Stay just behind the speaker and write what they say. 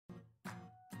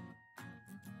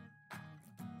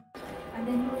And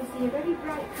then you will see a very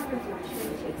bright camera flash when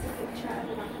it takes a picture at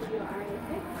the back of your eye,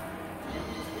 okay?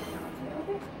 Just bring that up a little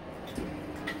bit.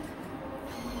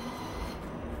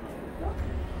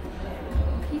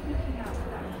 Keep looking out for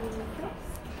that green cross.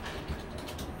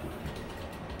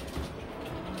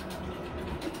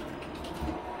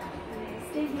 And then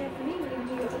stay here for me, we're going to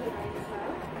do your other eye as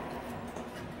well.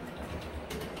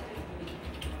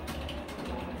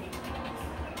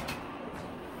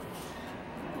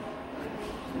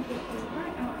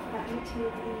 Right out for that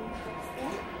little green cross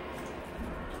there.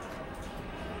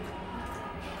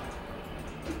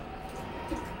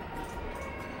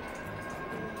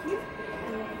 Thank you.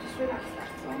 And then just relax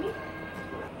back for me.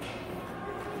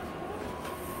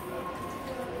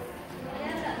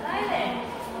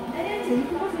 So you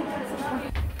can pause it as well.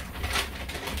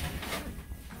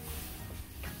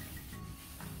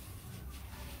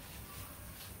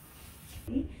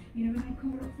 You know, when I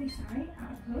cover up this eye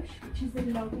at a push, which is the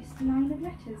lowest line of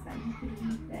letters that you could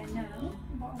read there now.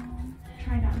 Bottom one.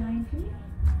 Try that line for me.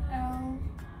 L,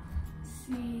 C,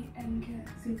 N, K.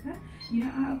 Super. You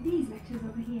know, out of these letters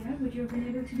over here, would you have been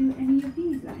able to do any of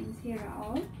these lines here at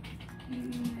all? Maybe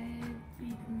the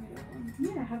middle one.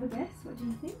 Yeah, have a guess. What do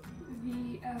you think?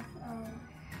 V, F, L,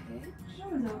 H. That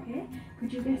was okay.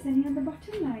 Could you guess any on the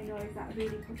bottom line, or is that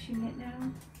really pushing it now?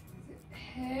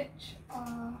 H,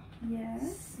 R, Yeah.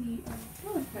 C, O.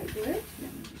 Oh, that's quite good.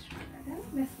 Let me just write that down.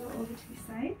 Let's go over to this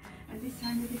side. And this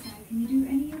time with this side, can you do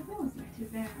any of those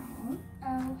letters there at all?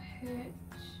 L, H,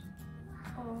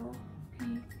 O, P.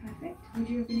 Perfect. Would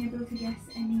you have been able to guess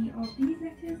any of these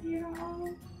letters here at all?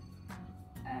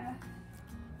 F,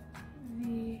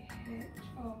 V, H,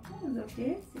 O. That was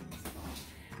okay. 6, 4.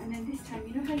 And then this time,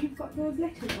 you know how you've got those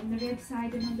letters on the red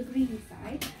side and on the green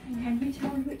side? Can you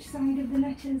tell which side of the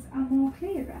letters are more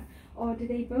clearer? Or do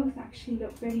they both actually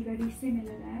look very, very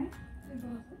similar there? They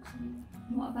both look similar.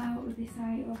 What about with this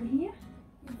side over here?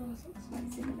 They both look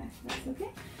Quite similar. similar, that's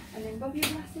okay. And then bob your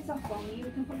glasses off for me, we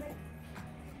can put it.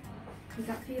 Does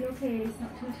that feel okay? It's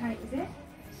not too tight, is it?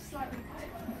 Slightly.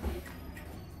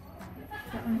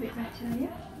 That one a bit better,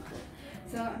 yeah?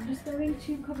 So I'm just going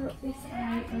to cover up this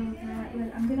eye over,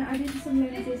 well, I'm going to add in some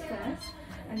lenses first,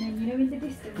 and then, you know, in the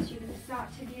distance you're going to start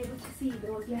to be able to see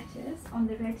those letters on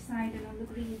the red side and on the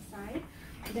green side.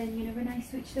 And then, you know, when I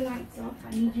switch the lights off,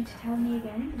 I need you to tell me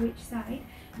again which side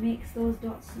makes those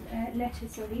dots,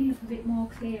 letters, sorry, look a bit more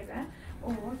clearer,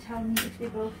 or tell me if they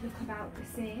both look about the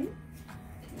same.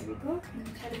 There we go. Can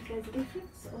you tell if there's a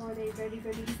difference, or are they very,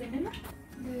 very similar?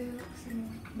 They look similar.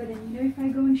 But then, you know, if I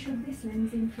go and shove this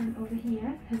lens in front over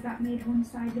here, has that made one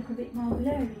side look a bit more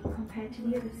blurry compared to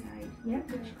the other side? Yeah,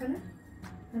 which colour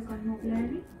has gone more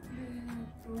blurry? They're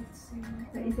both similar.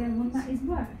 But is there one that is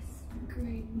worse?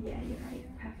 Green. Yeah, you're right,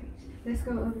 perfect. Let's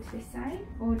go over to this side,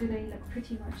 or do they look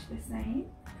pretty much the same?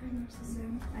 Pretty much the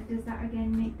same. And does that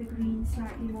again make the green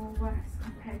slightly more worse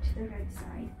compared to the red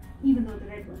side? Even though the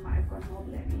red one might have gone more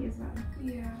blurry as well.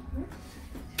 Yeah.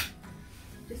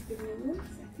 Just give me 1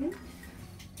 second.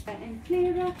 And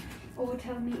clearer, or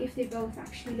tell me if they both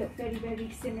actually look very, very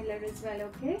similar as well,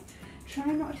 okay?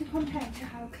 Try not to compare to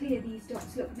how clear these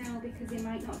dots look now, because they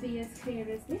might not be as clear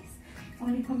as this.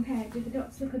 Only compare, do the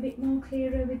dots look a bit more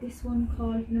clearer with this one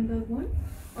called number 1?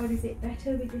 Or is it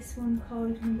better with this one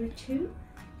called number 2?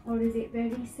 Or is it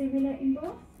very similar in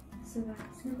both? So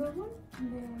that's number 1,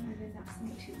 and then that's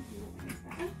number 2. Number 1 is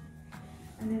better.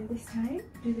 And then this time,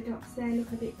 do the dots there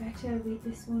look a bit better with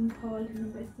this one called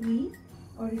number 3?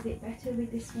 Or is it better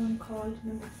with this one called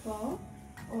number 4?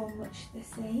 Or much the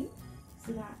same?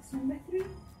 So that's number 3.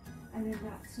 And then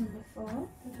that's number 4.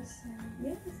 They're the same.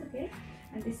 Yeah, that's okay.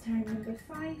 And this time number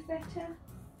 5 better?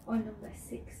 Or number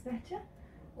 6 better?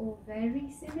 Or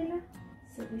very similar?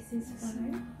 So this is 5.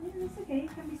 Yeah, that's okay, it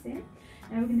can be same.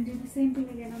 Now we're going to do the same thing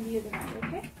again on the other eye,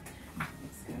 okay?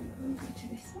 Let's go over to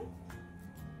this one.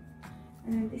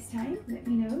 And then this time, let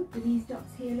me know, do these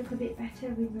dots here look a bit better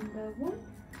with number 1?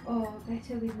 Or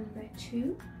better with number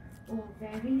 2? Or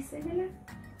very similar?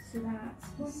 So that's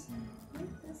 1. Yeah,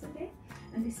 that's okay.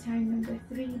 And this time number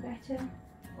 3 better?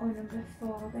 Or number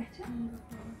 4 better? Number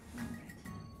 4.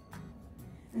 Better.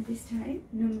 And this time,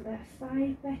 number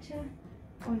 5 better?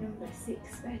 Or number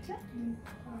 6 better? Number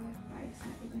 5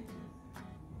 slightly better.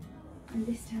 And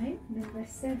this time, number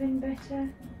 7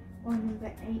 better? Or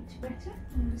number 8 better?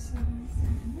 5. Number 7.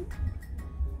 7.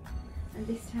 And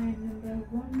this time, number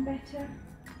 1 better?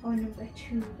 Or number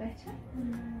 2 better?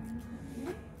 Number 1.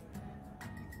 Yeah.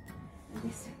 And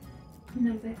this time,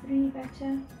 number 3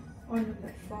 better? Or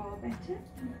number 4 better?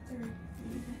 Number 3.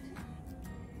 3 better.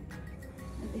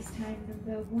 And this time,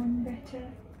 number 1 better?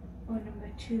 Or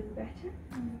number 2 better?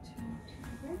 Number 2.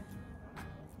 2 better.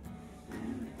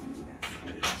 And I think that's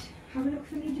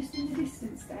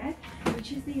distance there,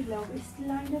 which is the lowest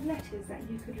line of letters that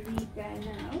you could read there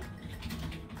now?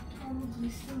 Probably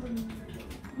still in the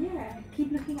middle. Yeah,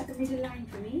 keep looking at the middle line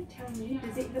for me. Tell me,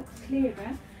 does it look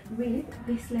clearer with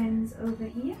this lens over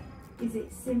here? Is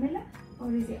it similar,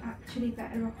 or is it actually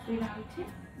better off without it?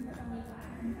 Without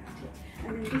it.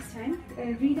 And then this time,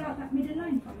 read out that middle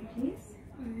line for me, please.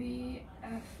 V,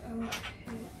 F, L, H.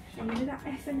 And you know that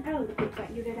F and L bit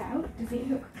that you read out, does it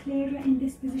look clearer in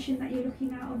this position that you're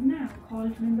looking out of now,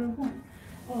 called number 1?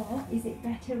 Or is it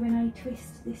better when I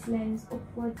twist this lens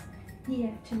upwards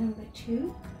here to number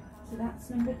 2? So that's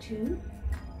number 2.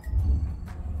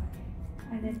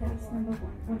 And then that's number 1.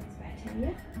 1 is better,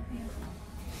 yeah?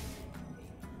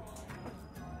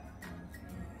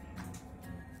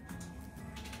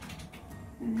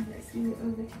 And then let's do it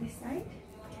over to this side.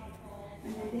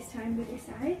 And then this time with this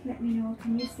side, let me know,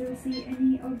 can you still see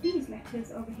any of these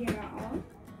letters over here at all?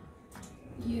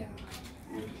 Yeah.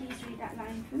 And please read that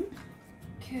line for me.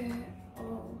 K,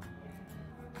 O,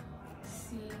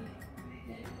 C,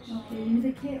 H. Okay, you know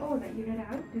the K-O that you read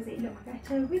out, does it look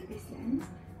better with this lens,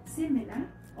 similar,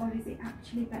 or is it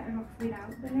actually better off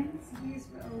without the lens? Use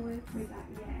better with. With that,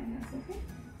 yeah, that's okay.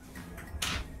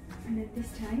 And then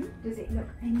this time, does it look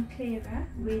any clearer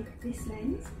with this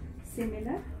lens,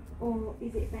 similar, or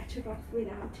is it better off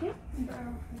without it? Better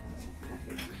off with.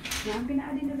 Perfect. Now I'm going to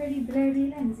add in a very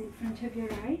blurry lens in front of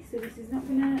your eye, so this is not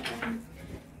going to,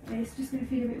 it's just going to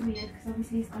feel a bit weird because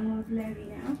obviously it's gone all blurry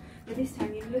now. But this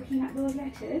time you're looking at those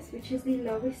letters, which is the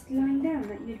lowest line down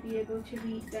that you'd be able to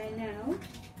read there now.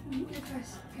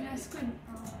 Can I squint?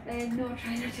 No,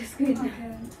 try not to squint.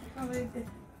 Okay, probably the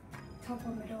top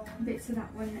of it all. Bits of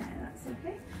that one there, that's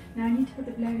okay. Now I need to put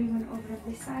the blurry one over on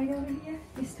this side over here.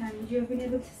 This time, would you have been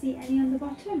able to see any on the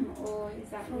bottom, or is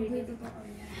that Probably really? the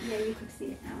bottom, yeah. Yeah, you could see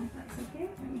it now, that's okay.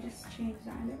 Let me just change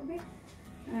that a little bit.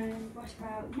 And what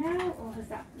about now, or has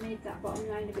that made that bottom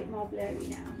line a bit more blurry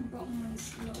now? The bottom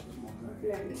one's a little bit more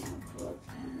blurry. Blurry now, cool.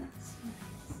 And that's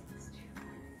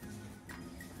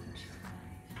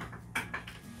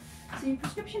so your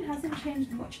prescription hasn't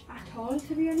changed much at all,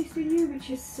 to be honest with you, which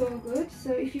is so good.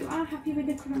 So if you are happy with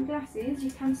the current glasses,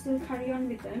 you can still carry on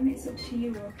with them. It's up to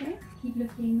you, okay? Keep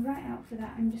looking right out for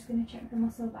that. I'm just going to check the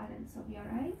muscle balance of your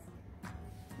eyes.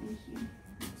 Thank you.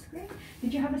 That's great.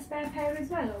 Did you have a spare pair as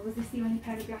well, or was this the only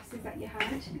pair of glasses that you had?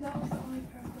 That was the only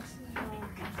pair of glasses I had.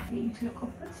 Okay. Get you to look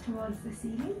upwards towards the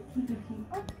ceiling. Keep looking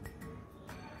up.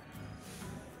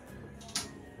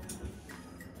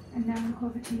 And now look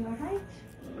over to your right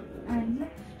and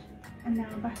left. And now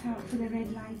back out for the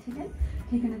red light again.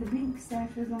 Take another blink, stare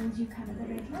for as long as you can at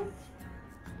the red light.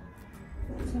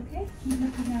 That's okay. Keep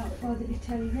looking out for the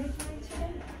little red light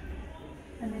again.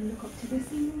 And then look up to the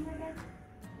ceiling again.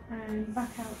 And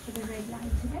back out for the red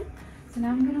light again. So now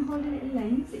I'm going to hold a little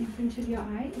lens in front of your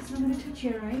eye. It's not going to touch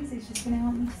your eyes, it's just going to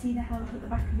help me to see the health at the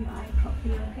back of your eye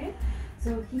properly, okay?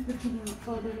 So keep looking out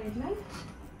for the red light.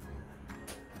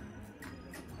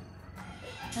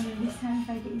 And then this time if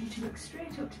I get you to look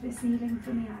straight up to the ceiling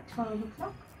for me at 12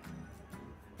 o'clock.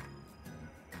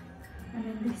 And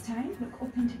then this time look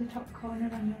up into the top corner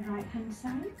on your right hand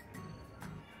side.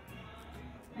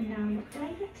 And now look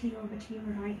directly over to your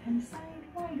right hand side,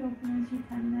 wide open as you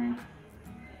can there.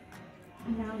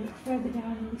 And now look further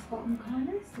down in this bottom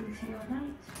corner, still to your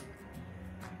right.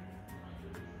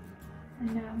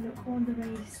 And now look all the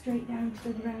way straight down to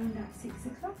the ground at 6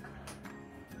 o'clock.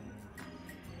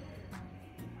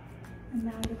 And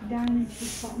now look down into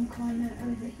this bottom corner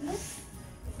over here.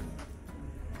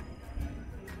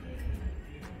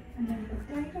 And then look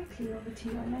directly over to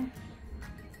your left.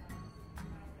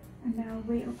 And now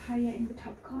way up higher in the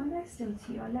top corner, still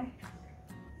to your left.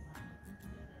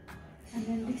 And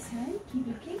then this time, keep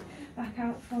looking, back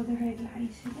out for the red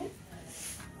light again.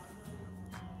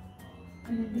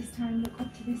 And then this time look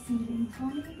up to the ceiling for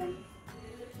me again.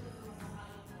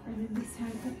 And then this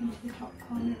time up into the top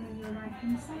corner on your right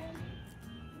hand side.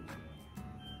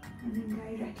 And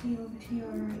then directly over to your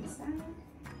right side.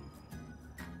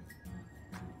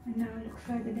 And now look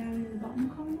further down in the bottom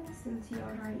corner, still to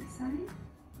your right side.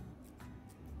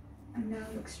 And now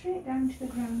look straight down to the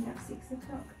ground at 6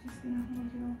 o'clock. Just going to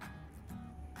hold your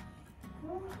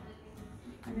cool.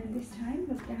 And then this time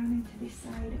look down into this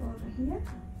side over here.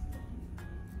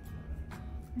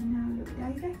 And now look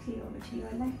directly over to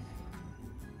your left.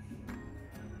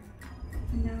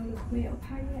 And now look way up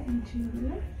higher into the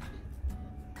left.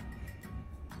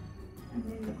 And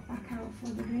then look back out for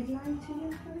the red light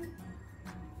again for me.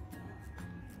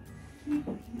 Keep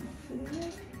looking out for the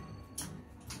red.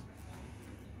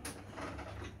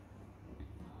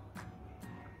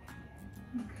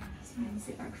 Okay, that's fine.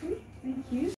 Sit back for me. Thank you.